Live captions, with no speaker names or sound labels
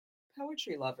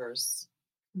Poetry lovers,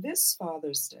 this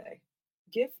Father's Day,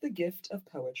 give the gift of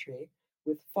poetry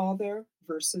with Father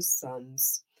versus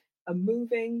Sons, a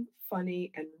moving,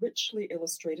 funny, and richly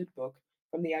illustrated book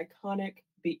from the iconic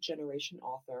Beat Generation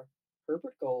author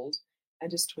Herbert Gold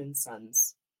and his twin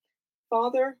sons.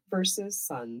 Father versus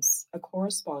Sons, a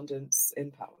correspondence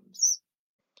in poems.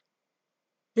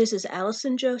 This is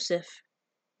Allison Joseph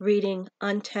reading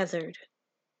Untethered.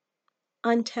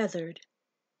 Untethered.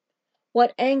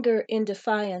 What anger in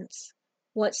defiance,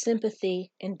 what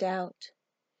sympathy in doubt.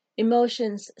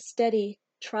 Emotions steady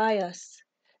try us,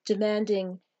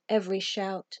 demanding every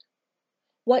shout.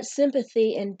 What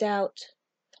sympathy in doubt,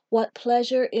 what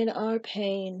pleasure in our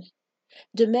pain.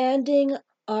 Demanding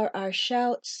are our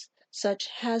shouts such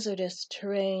hazardous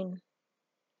terrain.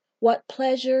 What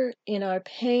pleasure in our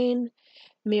pain,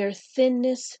 mere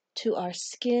thinness to our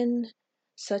skin,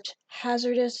 such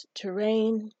hazardous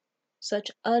terrain,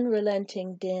 such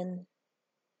unrelenting din.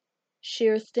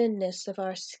 Sheer thinness of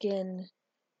our skin,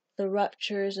 the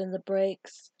ruptures and the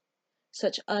breaks,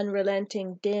 such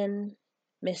unrelenting din,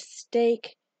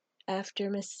 mistake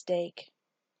after mistake.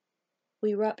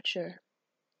 We rupture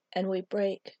and we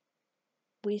break,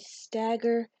 we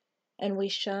stagger and we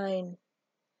shine,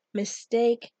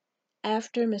 mistake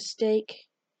after mistake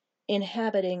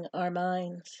inhabiting our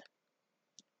minds.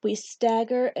 We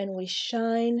stagger and we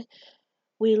shine,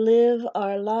 we live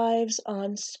our lives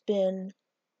on spin,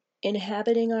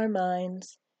 inhabiting our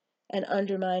minds and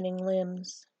undermining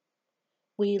limbs.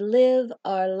 We live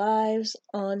our lives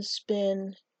on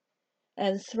spin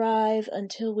and thrive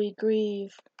until we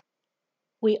grieve.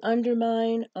 We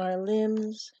undermine our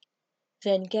limbs,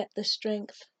 then get the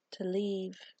strength to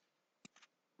leave.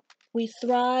 We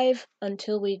thrive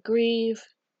until we grieve.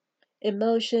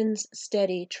 Emotions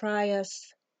steady try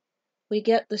us. We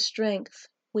get the strength,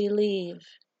 we leave.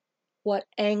 What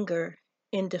anger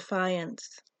in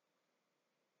defiance.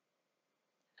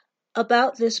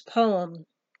 About this poem.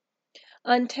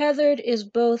 Untethered is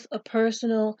both a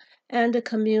personal and a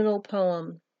communal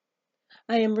poem.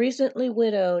 I am recently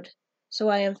widowed, so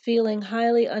I am feeling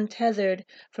highly untethered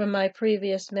from my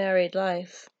previous married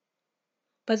life.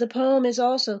 But the poem is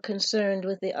also concerned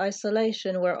with the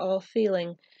isolation we're all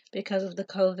feeling because of the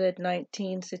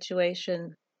COVID-19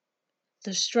 situation.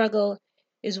 The struggle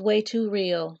is way too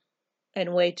real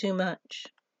and way too much.